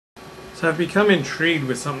So I've become intrigued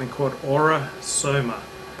with something called aura Soma.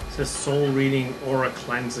 It's a soul reading aura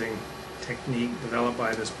cleansing technique developed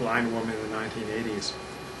by this blind woman in the 1980s.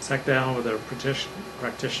 Sat down with a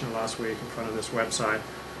practitioner last week in front of this website,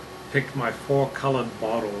 picked my 4 colored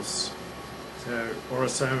bottles. So aura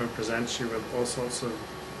Soma presents you with all sorts of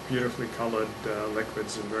beautifully colored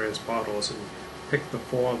liquids in various bottles, and pick the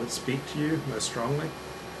 4 that speak to you most strongly.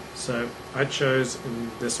 So I chose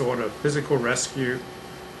in this order: physical rescue,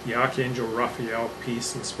 the Archangel Raphael,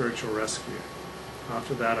 peace and spiritual rescue.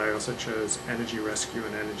 After that I also chose energy rescue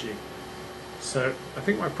and energy. So I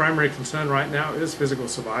think my primary concern right now is physical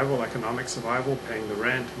survival, economic survival, paying the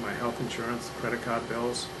rent, my health insurance, credit card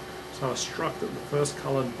bills. So I was struck that the first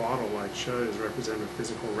colored bottle I chose represented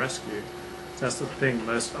physical rescue. So that's the thing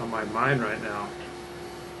most on my mind right now.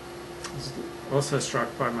 I was also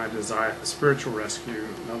struck by my desire for spiritual rescue,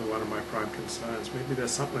 another one of my prime concerns. Maybe there's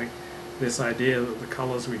something, this idea that the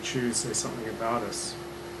colors we choose say something about us.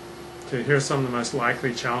 So here are some of the most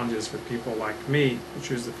likely challenges for people like me who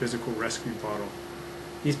choose the physical rescue bottle.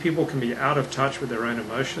 These people can be out of touch with their own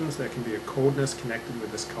emotions. There can be a coldness connected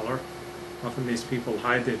with this color. Often these people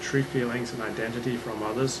hide their true feelings and identity from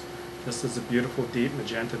others, just as the beautiful deep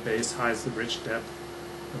magenta base hides the rich depth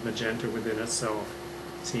of magenta within itself.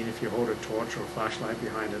 Seen if you hold a torch or a flashlight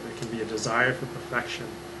behind it, there can be a desire for perfection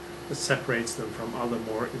that separates them from other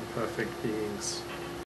more imperfect beings.